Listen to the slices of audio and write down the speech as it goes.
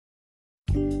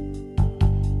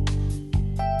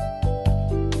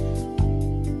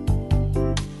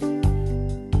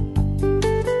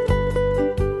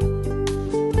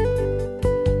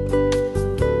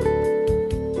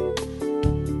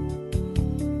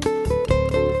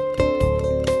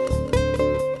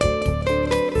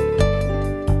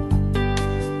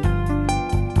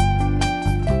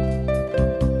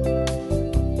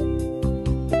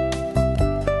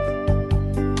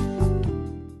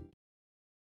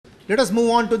Let us move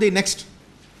on to the next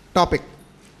topic.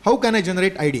 How can I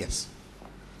generate ideas?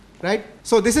 Right?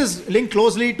 So this is linked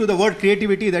closely to the word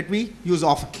creativity that we use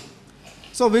often.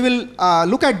 So we will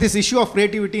look at this issue of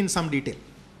creativity in some detail.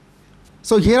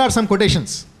 So here are some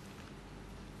quotations.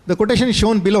 The quotation is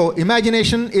shown below.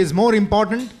 Imagination is more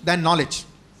important than knowledge.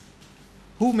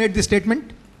 Who made this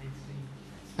statement?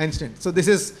 Einstein. So this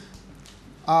is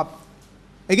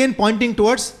again pointing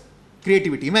towards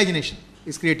creativity. Imagination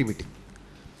is creativity.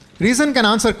 Reason can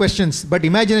answer questions, but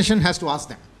imagination has to ask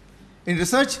them. In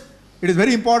research, it is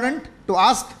very important to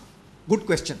ask good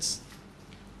questions.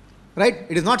 Right?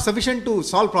 It is not sufficient to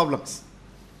solve problems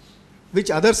which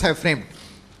others have framed.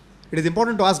 It is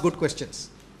important to ask good questions.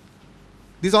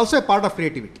 This is also a part of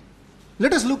creativity.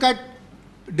 Let us look at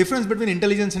difference between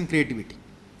intelligence and creativity.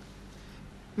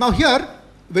 Now here,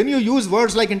 when you use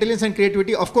words like intelligence and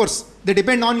creativity, of course, they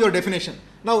depend on your definition.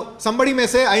 Now, somebody may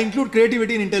say, I include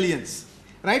creativity in intelligence,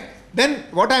 right? Then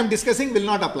what I am discussing will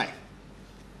not apply.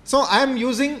 So I am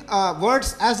using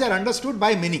words as they are understood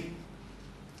by many,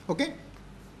 okay?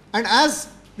 And as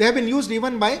they have been used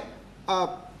even by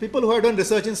people who have done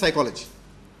research in psychology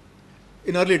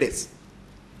in early days.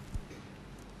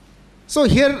 So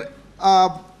here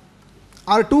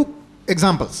are two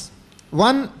examples.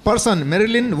 One person,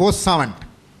 Marilyn Vos Savant,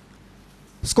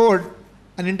 scored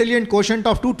an intelligence quotient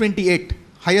of 228,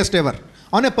 highest ever,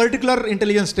 on a particular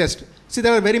intelligence test. See,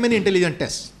 there are very many intelligence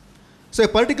tests. So a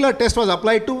particular test was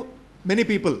applied to many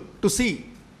people to see,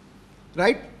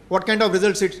 right, what kind of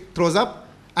results it throws up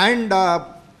and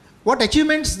what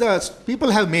achievements the people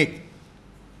have made.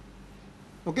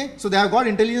 Okay, so they have got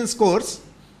intelligence scores,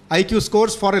 IQ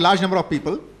scores for a large number of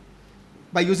people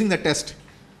by using the test.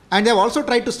 And they have also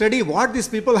tried to study what these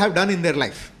people have done in their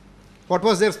life. What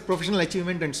was their professional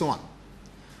achievement and so on.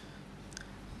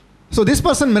 So this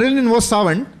person, Marilyn Vos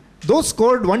Savant, those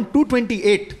scored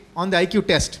 228 on the IQ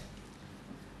test.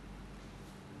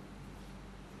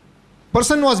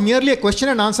 Person was merely a question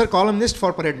and answer columnist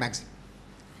for Parade magazine.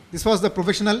 This was the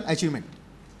professional achievement.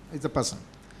 Is the person.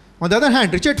 On the other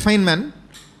hand, Richard Feynman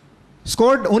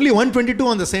scored only 122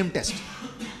 on the same test,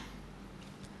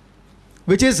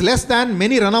 which is less than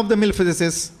many run-of-the-mill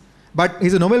physicists, but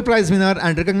he's a Nobel Prize winner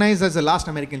and recognized as the last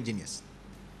American genius.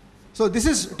 So this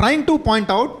is trying to point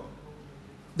out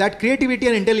that creativity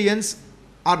and intelligence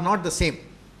are not the same.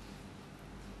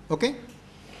 Okay?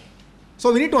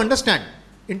 So we need to understand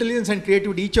intelligence and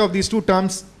creativity, each of these two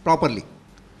terms properly.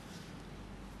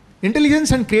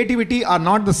 Intelligence and creativity are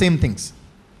not the same things.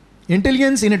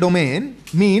 Intelligence in a domain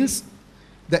means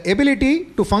the ability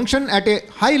to function at a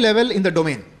high level in the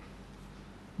domain.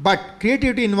 But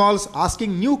creativity involves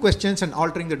asking new questions and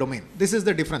altering the domain. This is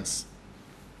the difference.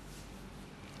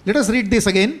 Let us read this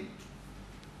again.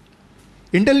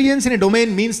 Intelligence in a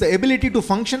domain means the ability to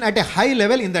function at a high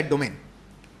level in that domain.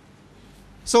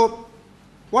 So,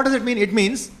 what does it mean? It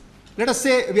means, let us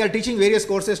say we are teaching various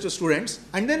courses to students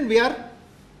and then we are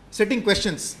setting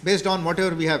questions based on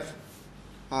whatever we have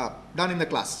done in the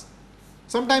class.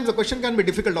 Sometimes the question can be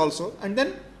difficult also, and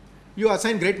then you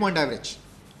assign grade point average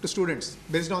to students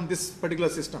based on this particular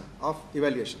system of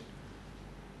evaluation.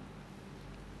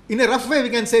 In a rough way, we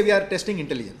can say we are testing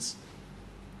intelligence.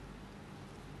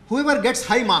 Whoever gets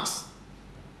high marks,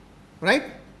 right,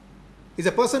 is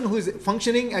a person who is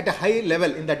functioning at a high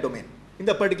level in that domain, in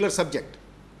the particular subject.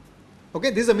 Okay,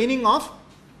 this is the meaning of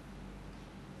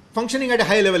functioning at a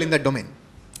high level in that domain,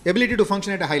 ability to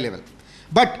function at a high level.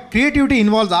 But creativity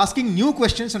involves asking new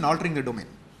questions and altering the domain.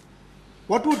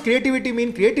 What would creativity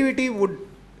mean? Creativity would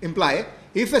imply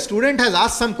if a student has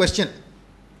asked some question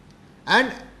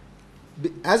and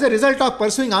as a result of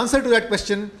pursuing answer to that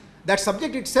question, that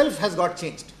subject itself has got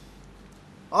changed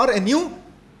or a new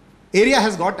area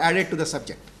has got added to the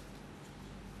subject,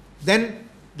 then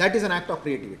that is an act of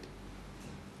creativity.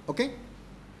 Okay?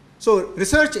 So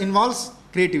research involves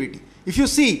creativity. If you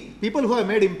see people who have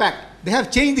made impact, they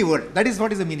have changed the world. That is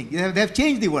what is the meaning. They have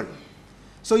changed the world.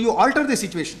 So you alter the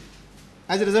situation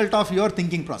as a result of your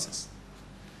thinking process.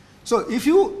 So if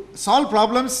you solve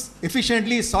problems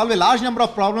efficiently, solve a large number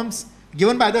of problems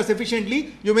given by others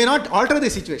efficiently, you may not alter the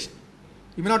situation.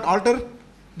 You may not alter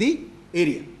the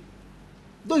area.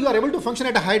 Though you are able to function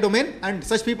at a high domain, and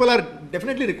such people are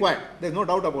definitely required. There is no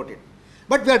doubt about it.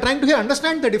 But we are trying to here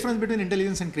understand the difference between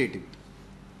intelligence and creativity.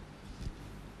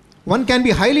 One can be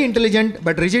highly intelligent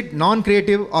but rigid,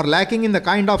 non-creative, or lacking in the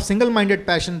kind of single-minded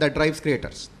passion that drives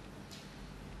creators.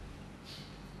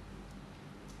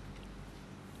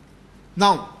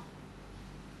 Now,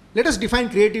 let us define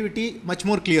creativity much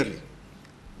more clearly.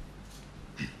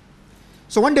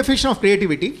 So one definition of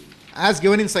creativity as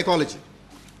given in psychology.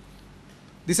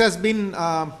 This has been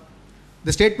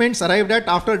The statements arrived at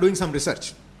after doing some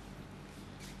research.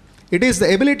 It is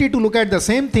the ability to look at the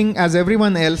same thing as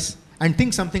everyone else and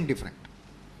think something different.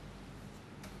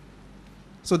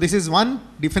 So this is one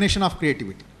definition of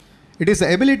creativity. It is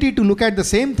the ability to look at the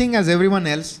same thing as everyone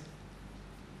else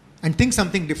and think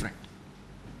something different.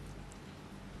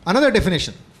 Another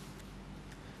definition.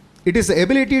 It is the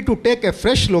ability to take a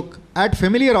fresh look at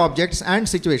familiar objects and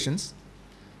situations,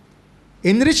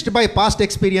 enriched by past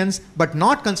experience but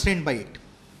not constrained by it.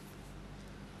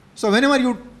 So whenever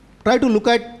you try to look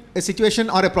at a situation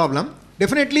or a problem,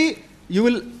 definitely you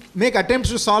will make attempts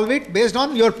to solve it based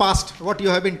on your past, what you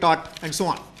have been taught, and so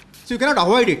on. So you cannot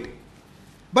avoid it.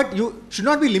 But you should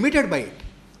not be limited by it.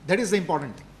 That is the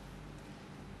important thing.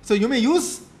 So you may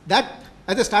use that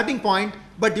as a starting point,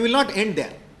 but you will not end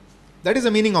there. That is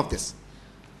the meaning of this.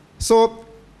 So,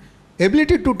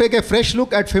 ability to take a fresh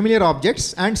look at familiar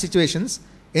objects and situations,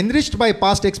 enriched by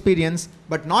past experience,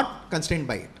 but not constrained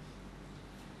by it.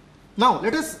 Now,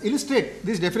 let us illustrate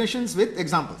these definitions with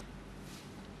examples.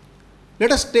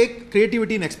 Let us take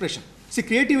creativity in expression. See,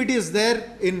 creativity is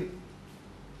there in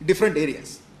different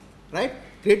areas, right?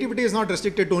 Creativity is not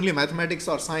restricted to only mathematics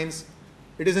or science.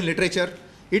 It is in literature.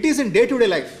 It is in day-to-day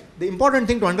life. The important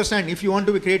thing to understand if you want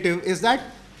to be creative is that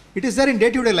it is there in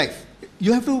day-to-day life.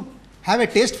 You have to have a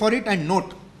taste for it and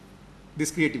note this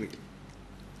creativity.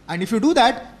 And if you do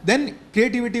that, then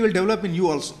creativity will develop in you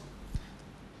also.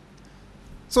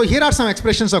 So here are some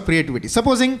expressions of creativity.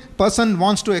 Supposing person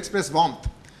wants to express warmth.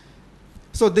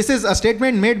 So this is a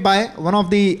statement made by one of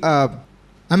the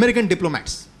American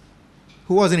diplomats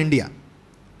who was in India.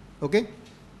 Okay?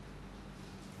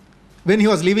 When he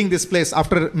was leaving this place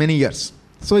after many years.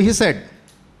 So he said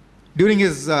during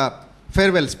his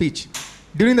farewell speech,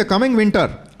 during the coming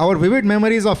winter, our vivid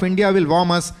memories of India will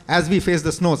warm us as we face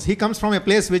the snows. He comes from a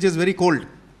place which is very cold.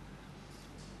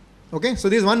 Okay, so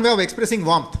this is one way of expressing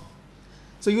warmth.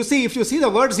 So you see, if you see the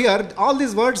words here, all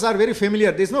these words are very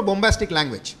familiar. There is no bombastic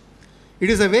language. It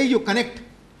is a way you connect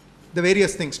the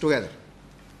various things together.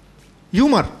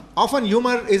 Humor. Often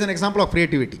humor is an example of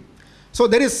creativity. So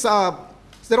there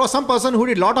was some person who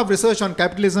did a lot of research on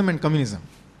capitalism and communism.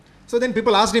 So then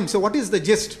people asked him, so what is the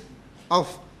gist of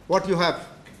what you have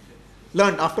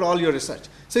learned after all your research?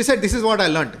 So he said, this is what I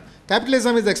learned.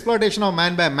 Capitalism is the exploitation of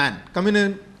man by man.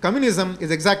 Communism is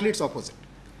exactly its opposite.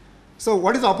 So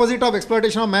what is the opposite of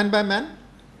exploitation of man by man?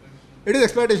 It is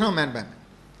exploitation of man by man.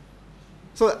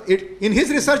 So in his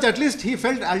research at least, he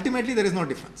felt ultimately there is no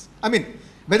difference. I mean,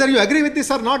 whether you agree with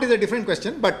this or not is a different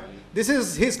question, but this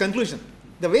is his conclusion.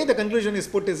 The way the conclusion is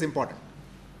put is important.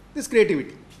 This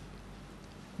creativity.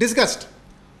 Disgust.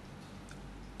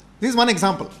 This is one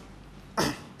example.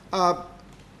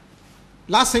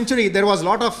 Last century, there was a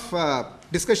lot of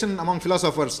discussion among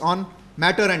philosophers on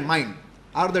matter and mind.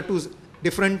 Are the two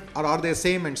different or are they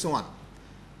same and so on.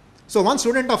 So one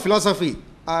student of philosophy,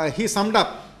 he summed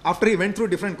up after he went through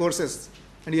different courses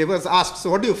and he was asked,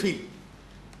 so what do you feel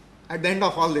at the end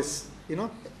of all this,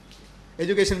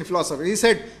 education in philosophy? He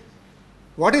said,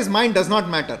 what is mind does not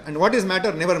matter and what is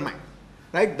matter never mind.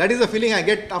 Right? That is the feeling I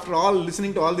get after all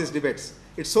listening to all these debates.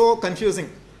 It's so confusing.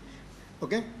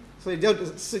 Okay? So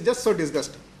it's just so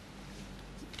disgusting.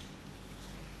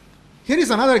 Here is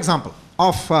another example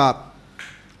of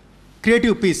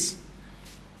creative piece.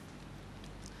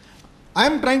 I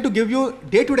am trying to give you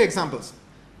day-to-day examples.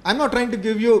 I am not trying to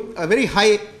give you very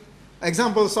high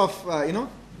examples of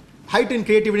height in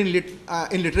creativity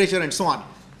in literature and so on.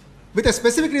 With a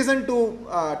specific reason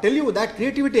to tell you that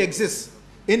creativity exists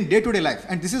in day-to-day life.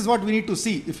 And this is what we need to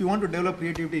see if you want to develop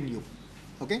creativity in you.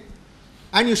 Okay?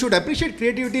 And you should appreciate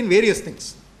creativity in various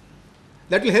things.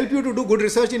 That will help you to do good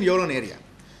research in your own area.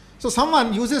 So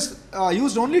someone used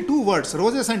only two words,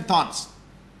 roses and thorns,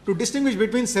 to distinguish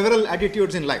between several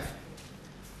attitudes in life.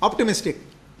 Optimistic,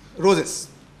 roses.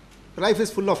 Life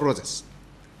is full of roses.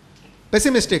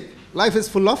 Pessimistic, life is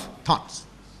full of thorns.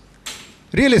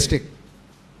 Realistic,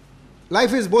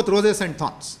 life is both roses and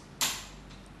thorns.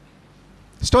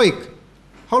 Stoic,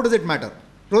 how does it matter?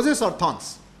 Roses or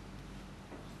thorns?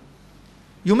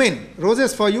 Humane,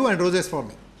 roses for you and roses for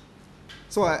me.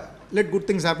 So let good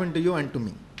things happen to you and to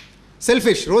me.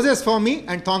 Selfish, roses for me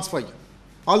and thorns for you.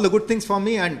 All the good things for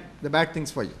me and the bad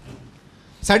things for you.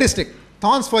 Sadistic,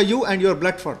 thorns for you and your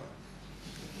blood for me.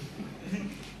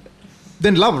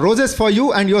 Then love, roses for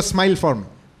you and your smile for me.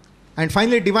 And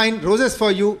finally divine, roses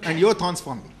for you and your thorns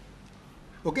for me.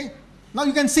 Okay? Now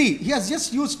you can see, he has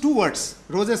just used two words,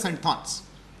 roses and thorns.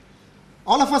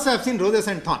 All of us have seen roses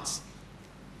and thorns,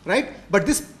 right? But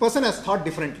this person has thought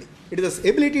differently. It is the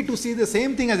ability to see the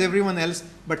same thing as everyone else,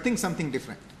 but think something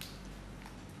different.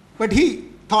 But he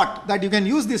thought that you can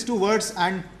use these two words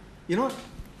and you know,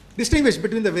 distinguish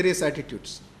between the various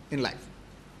attitudes in life.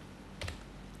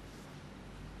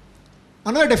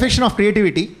 Another definition of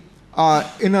creativity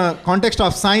in a context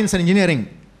of science and engineering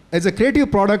is a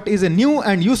creative product is a new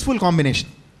and useful combination.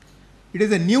 It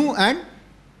is a new and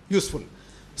useful.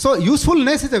 So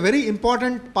usefulness is a very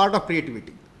important part of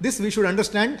creativity. This we should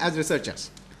understand as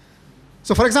researchers.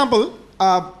 So for example,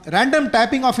 random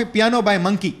tapping of a piano by a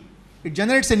monkey, it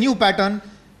generates a new pattern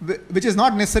which is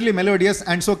not necessarily melodious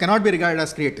and so cannot be regarded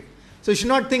as creative. So you should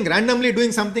not think randomly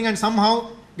doing something and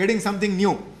somehow getting something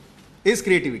new is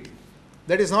creativity.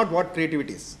 That is not what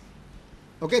creativity is.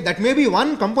 Okay, that may be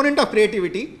one component of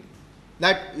creativity,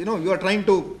 that you are trying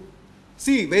to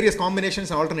see various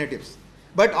combinations and alternatives.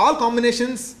 But all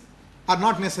combinations are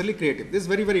not necessarily creative. This is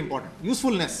very, very important.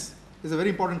 Usefulness is a very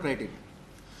important criteria.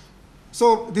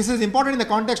 So this is important in the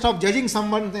context of judging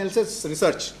someone else's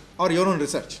research or your own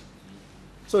research.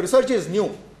 So research is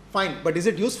new, fine, but is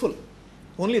it useful?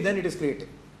 Only then it is creative.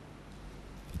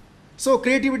 So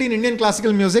creativity in Indian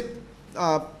classical music,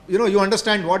 you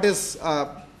understand what is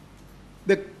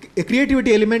the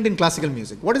creativity element in classical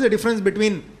music. What is the difference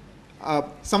between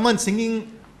someone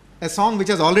singing a song which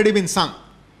has already been sung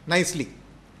nicely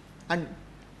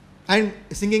and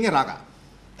singing a raga,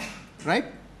 right,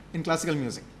 in classical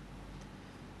music?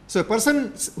 So a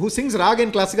person who sings raga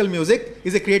in classical music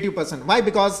is a creative person. Why?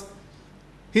 Because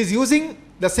he is using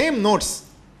the same notes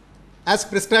as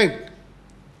prescribed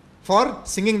for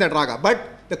singing that raga, but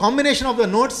the combination of the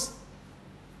notes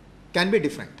can be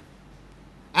different.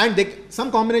 And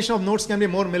some combination of notes can be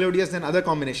more melodious than other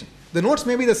combination. The notes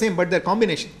may be the same, but their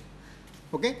combination.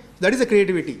 Okay? That is a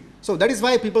creativity. So that is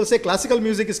why people say classical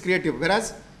music is creative,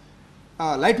 whereas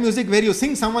light music where you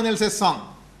sing someone else's song,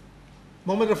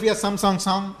 Mohammad Rafi has some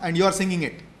song and you are singing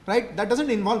it, right? That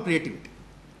doesn't involve creativity.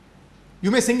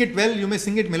 You may sing it well, you may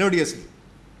sing it melodiously,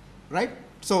 right?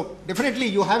 So definitely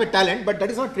you have a talent, but that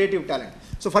is not creative talent.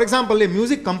 So for example, a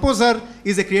music composer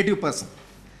is a creative person,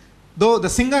 though the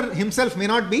singer himself may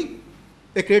not be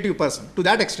a creative person to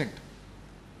that extent.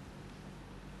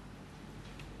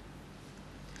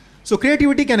 So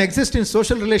creativity can exist in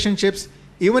social relationships,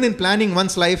 even in planning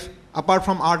one's life, apart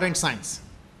from art and science.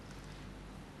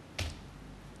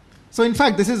 So in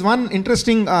fact, this is one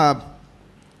interesting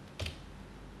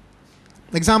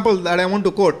example that I want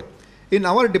to quote. In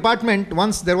our department,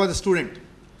 once there was a student.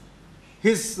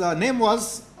 His name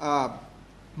was Ma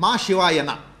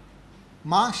Shivayana.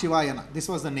 Ma Shivayana. This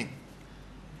was the name.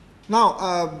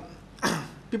 Now,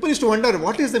 people used to wonder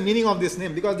what is the meaning of this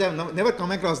name, because they have never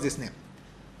come across this name.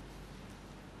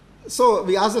 So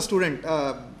we asked the student,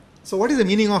 so what is the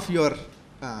meaning of your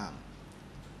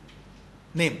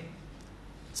name?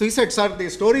 So he said, sir, the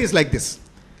story is like this.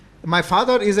 My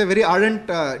father is a very ardent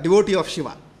devotee of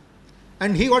Shiva.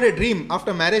 And he got a dream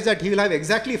after marriage that he will have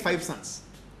exactly 5 sons.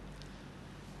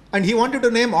 And he wanted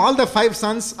to name all the 5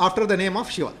 sons after the name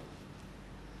of Shiva.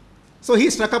 So he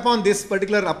struck upon this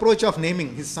particular approach of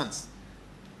naming his sons.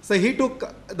 So he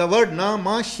took the word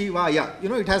Namah Shivaya.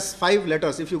 It has 5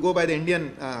 letters if you go by the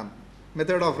Indian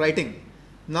method of writing.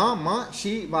 Namah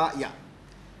Shivaya.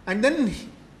 And then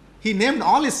he named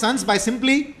all his sons by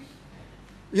simply,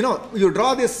 you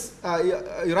draw this,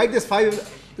 you write these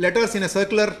 5 letters in a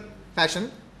circular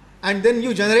fashion, and then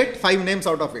you generate 5 names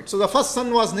out of it. So the first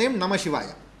son was named Namah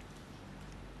Shivaya.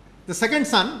 The second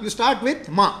son, you start with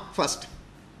Ma first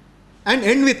and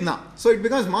end with Na. So it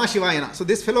becomes Ma Shivayana. So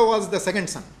this fellow was the second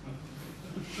son.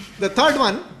 The third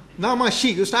one, Namah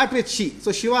Shi, you start with Shi.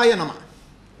 So Shivaya Nama.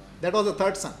 That was the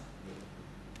third son.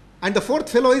 And the fourth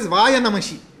fellow is Vaya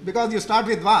Namashi, because you start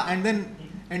with Va and then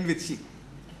end with Shi.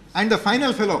 And the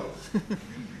final fellow,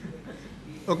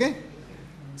 okay?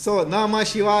 So Nama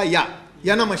Shiva Ya,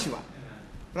 Yanama Shiva,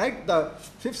 right? The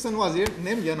fifth son was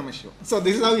named Yanama Shiva. So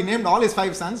this is how he named all his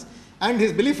 5 sons. And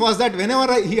his belief was that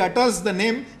whenever he utters the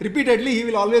name repeatedly, he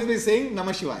will always be saying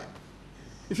Namah Shivaya.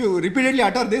 If you repeatedly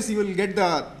utter this, you will get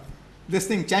this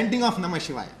thing, chanting of Namah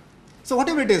Shivaya. So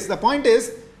whatever it is, the point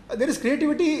is, there is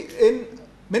creativity in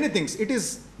many things. It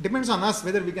depends on us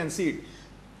whether we can see it.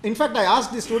 In fact, I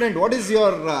asked the student, what is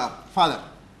your father?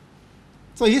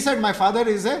 So he said, my father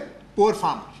is a poor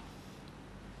farmer.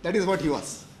 That is what he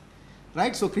was.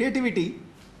 Right? So creativity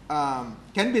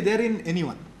can be there in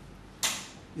anyone.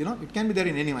 It can be there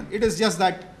in anyone. It is just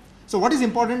that, so what is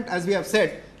important, as we have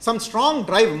said, some strong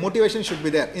drive, motivation should be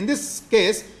there. In this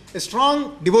case, a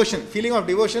strong devotion, feeling of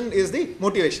devotion is the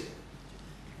motivation.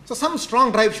 So some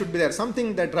strong drive should be there,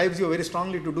 something that drives you very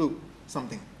strongly to do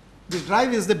something. This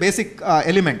drive is the basic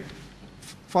element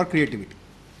for creativity.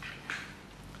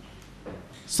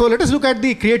 So let us look at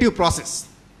the creative process.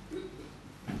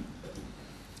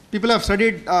 People have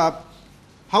studied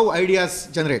how ideas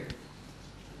generate,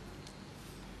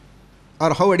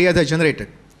 or how ideas are generated.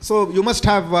 So you must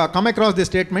have come across this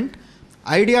statement: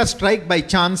 ideas strike by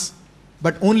chance,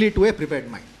 but only to a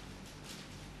prepared mind.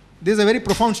 This is a very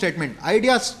profound statement.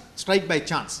 Ideas strike by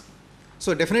chance.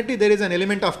 So definitely there is an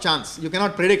element of chance. You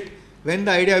cannot predict when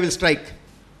the idea will strike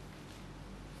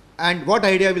and what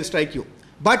idea will strike you.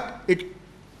 But it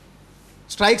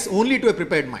strikes only to a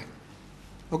prepared mind.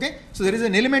 Okay? So there is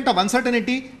an element of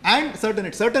uncertainty and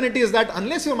certainty. Certainty is that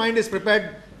unless your mind is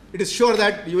prepared, it is sure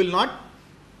that you will not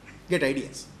get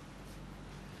ideas.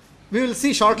 We will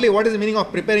see shortly what is the meaning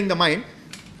of preparing the mind.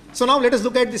 So now let us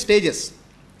look at the stages.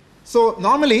 So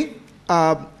normally,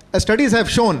 studies have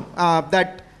shown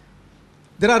that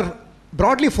there are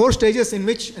broadly 4 stages in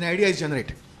which an idea is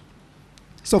generated.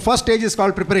 So first stage is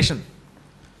called preparation,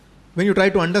 when you try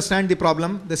to understand the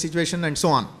problem, the situation, and so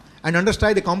on, and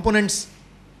understand the components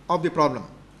of the problem.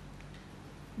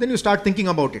 Then you start thinking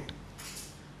about it.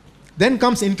 Then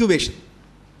comes incubation.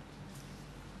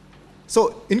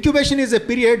 So incubation is a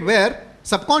period where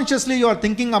subconsciously you are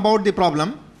thinking about the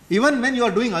problem even when you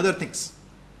are doing other things.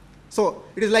 So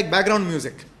it is like background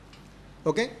music.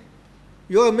 Okay?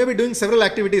 You are maybe doing several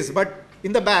activities, but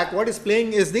in the back what is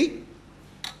playing is the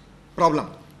problem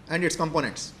and its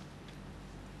components.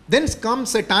 Then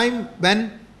comes a time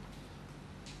when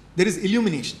there is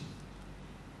illumination.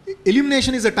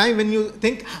 Illumination is a time when you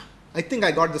think, I think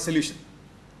I got the solution.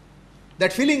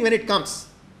 That feeling when it comes,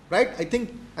 right? I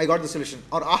think I got the solution.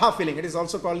 Or aha feeling. It is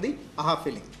also called the aha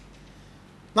feeling.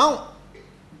 Now,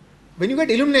 when you get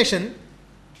illumination,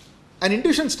 an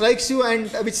intuition strikes you and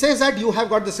which says that you have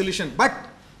got the solution. But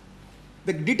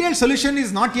the detailed solution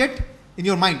is not yet in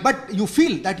your mind. But you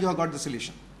feel that you have got the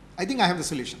solution. I think I have the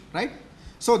solution, right?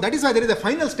 So that is why there is a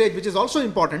final stage which is also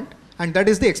important, and that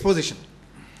is the exposition.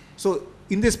 So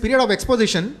in this period of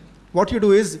exposition, what you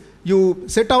do is you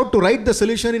set out to write the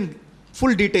solution in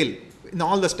full detail in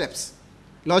all the steps,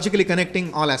 logically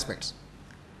connecting all aspects.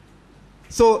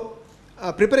 So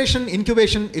preparation,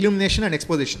 incubation, illumination, and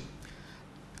exposition.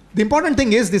 The important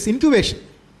thing is this incubation.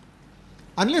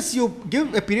 Unless you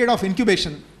give a period of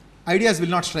incubation, ideas will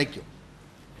not strike you.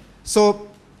 So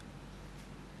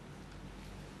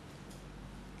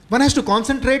one has to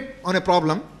concentrate on a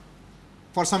problem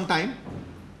for some time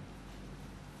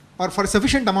or for a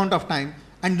sufficient amount of time,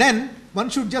 and then one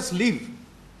should just leave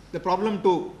the problem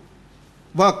to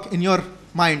work in your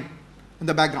mind in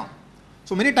the background.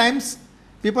 So many times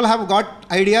people have got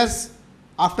ideas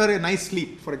after a nice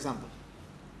sleep, for example.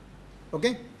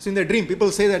 Okay? So in their dream,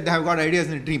 people say that they have got ideas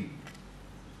in a dream.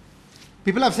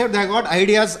 People have said they have got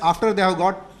ideas after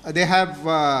they have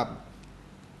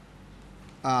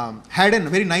had a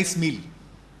very nice meal.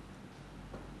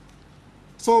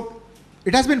 So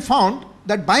it has been found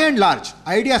that by and large,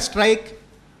 ideas strike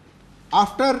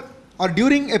after or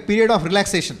during a period of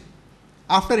relaxation,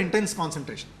 after intense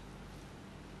concentration.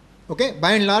 Okay,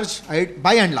 by and large.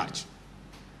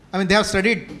 I mean, they have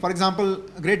studied, for example,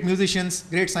 great musicians,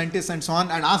 great scientists, and so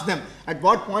on, and asked them, at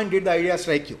what point did the idea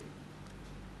strike you?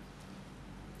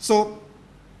 So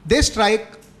they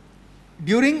strike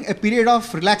during a period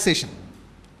of relaxation,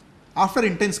 after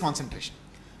intense concentration.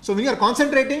 So when you are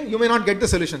concentrating, you may not get the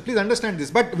solution. Please understand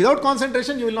this. But without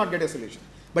concentration, you will not get a solution.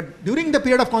 But during the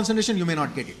period of concentration, you may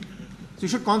not get it. So you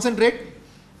should concentrate,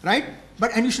 right?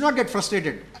 And you should not get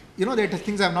frustrated. You know that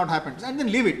things have not happened. And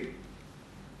then leave it.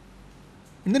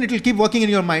 And then it will keep working in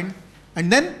your mind.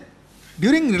 And then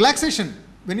during relaxation,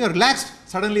 when you are relaxed,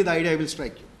 suddenly the idea will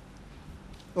strike you.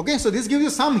 Okay, so this gives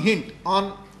you some hint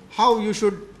on how you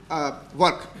should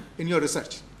work in your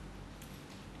research.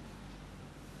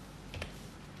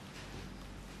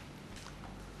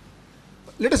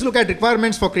 Let us look at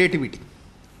requirements for creativity.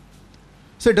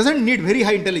 So it doesn't need very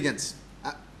high intelligence.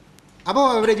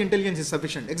 Above average intelligence is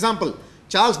sufficient. Example,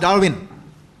 Charles Darwin,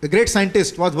 the great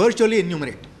scientist, was virtually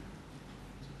innumerate.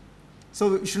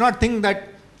 So you should not think that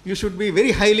you should be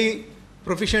very highly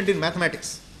proficient in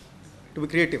mathematics to be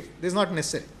creative. This is not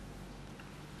necessary.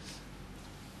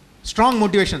 Strong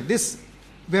motivation. This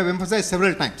we have emphasized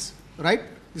several times, right?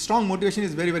 The strong motivation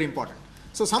is very, very important.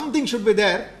 So something should be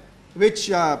there which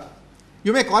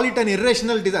you may call it an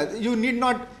irrational desire.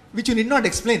 Which you need not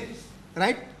explain,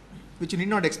 right? Which you need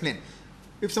not explain.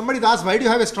 If somebody is asked, why do you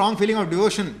have a strong feeling of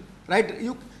devotion, right?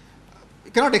 You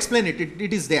cannot explain it.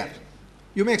 It is there.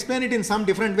 You may explain it in some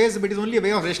different ways, but it is only a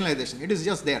way of rationalization. It is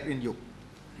just there in you.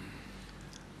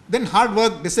 Then hard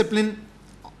work, discipline,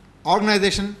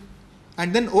 organization,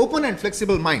 and then open and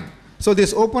flexible mind. So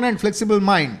this open and flexible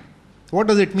mind, what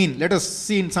does it mean? Let us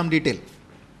see in some detail.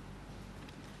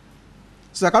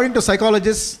 So according to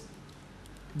psychologists,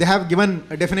 they have given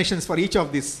definitions for each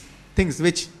of these things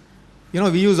which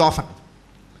we use often.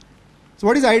 So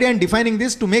what is the idea in defining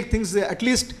this? To make things at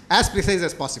least as precise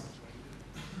as possible,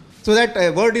 so that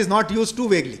a word is not used too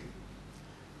vaguely.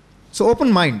 So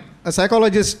open mind, a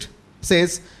psychologist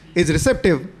says, is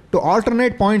receptive to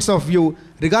alternate points of view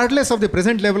regardless of the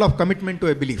present level of commitment to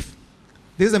a belief.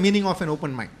 This is the meaning of an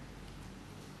open mind.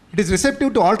 It is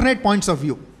receptive to alternate points of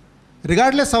view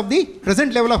regardless of the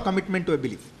present level of commitment to a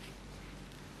belief.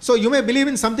 So you may believe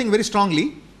in something very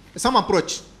strongly, some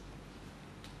approach,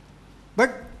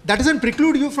 but that doesn't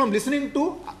preclude you from listening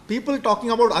to people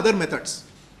talking about other methods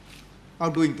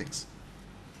of doing things.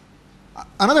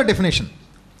 Another definition.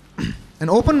 An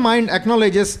open mind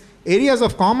acknowledges areas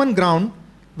of common ground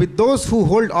with those who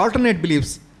hold alternate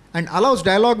beliefs and allows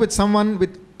dialogue with someone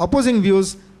with opposing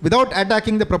views without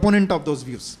attacking the proponent of those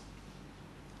views.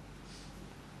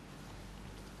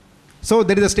 So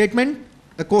there is a statement,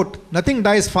 a quote, nothing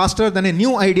dies faster than a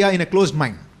new idea in a closed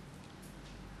mind.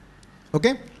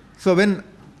 Okay? So when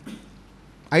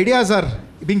ideas are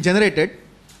being generated,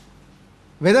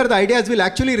 whether the ideas will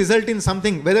actually result in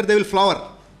something, whether they will flower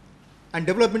and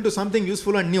develop into something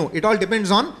useful and new, it all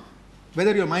depends on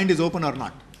whether your mind is open or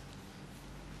not.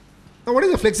 Now what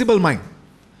is a flexible mind?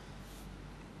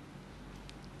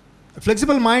 A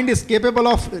flexible mind is capable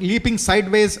of leaping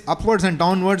sideways, upwards and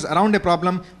downwards around a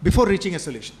problem before reaching a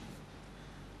solution.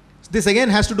 This again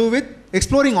has to do with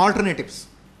exploring alternatives.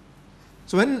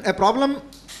 So when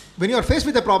you are faced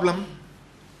with a problem,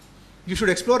 you should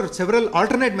explore several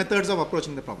alternate methods of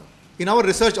approaching the problem. In our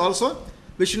research also,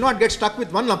 we should not get stuck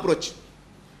with one approach,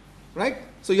 right?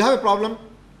 So you have a problem,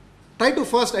 try to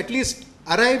first at least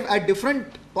arrive at different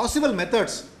possible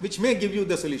methods which may give you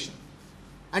the solution.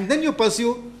 And then you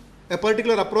pursue a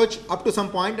particular approach up to some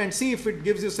point and see if it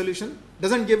gives you a solution.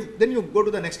 Doesn't give, then you go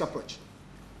to the next approach.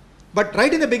 But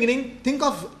right in the beginning, think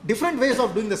of different ways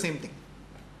of doing the same thing.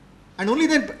 And only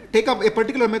then take up a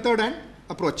particular method and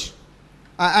approach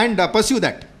and pursue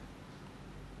that.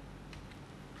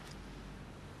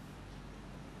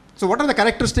 So what are the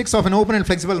characteristics of an open and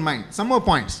flexible mind? Some more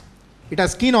points. It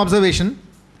has keen observation.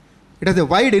 It has a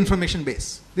wide information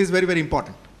base. This is very, very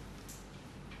important.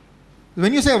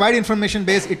 When you say wide information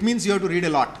base, it means you have to read a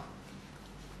lot.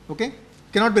 Okay?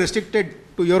 Cannot be restricted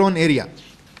to your own area.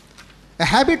 A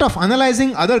habit of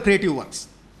analyzing other creative works.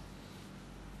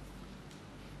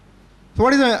 So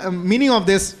what is the meaning of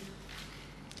this?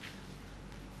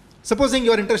 Supposing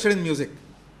you are interested in music.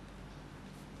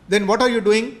 Then what are you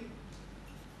doing?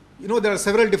 There are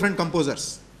several different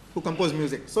composers who compose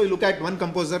music. So you look at one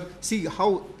composer, see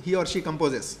how he or she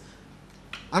composes.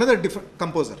 Another different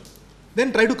composer.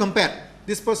 Then try to compare.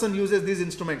 This person uses these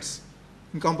instruments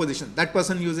in composition. That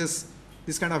person uses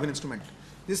this kind of an instrument.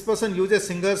 This person uses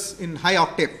singers in high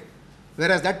octave,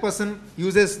 whereas that person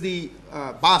uses the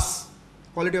bass,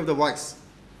 quality of the voice.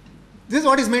 This is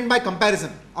what is meant by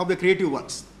comparison of the creative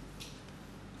works.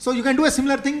 So you can do a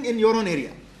similar thing in your own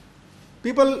area.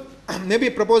 People may be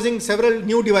proposing several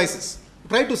new devices.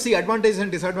 Try to see advantages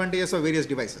and disadvantages of various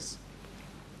devices.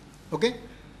 Okay?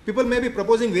 People may be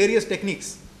proposing various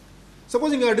techniques.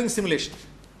 Supposing you are doing simulation.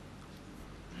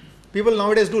 People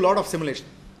nowadays do a lot of simulation.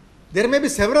 There may be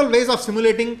several ways of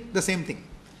simulating the same thing.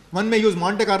 One may use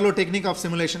Monte Carlo technique of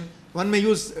simulation. One may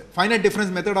use finite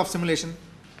difference method of simulation.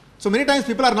 So many times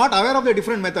people are not aware of the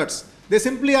different methods. They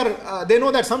simply are, they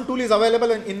know that some tool is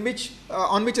available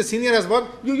on which a senior has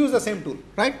worked. You use the same tool,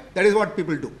 right? That is what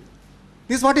people do.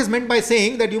 This is what is meant by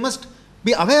saying that you must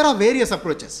be aware of various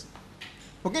approaches.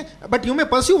 Okay? But you may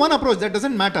pursue one approach, that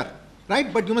doesn't matter,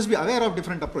 right? But you must be aware of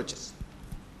different approaches.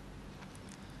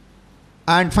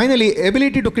 And finally,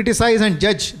 ability to criticize and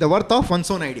judge the worth of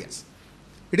one's own ideas.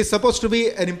 It is supposed to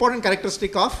be an important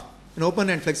characteristic of an open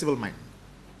and flexible mind.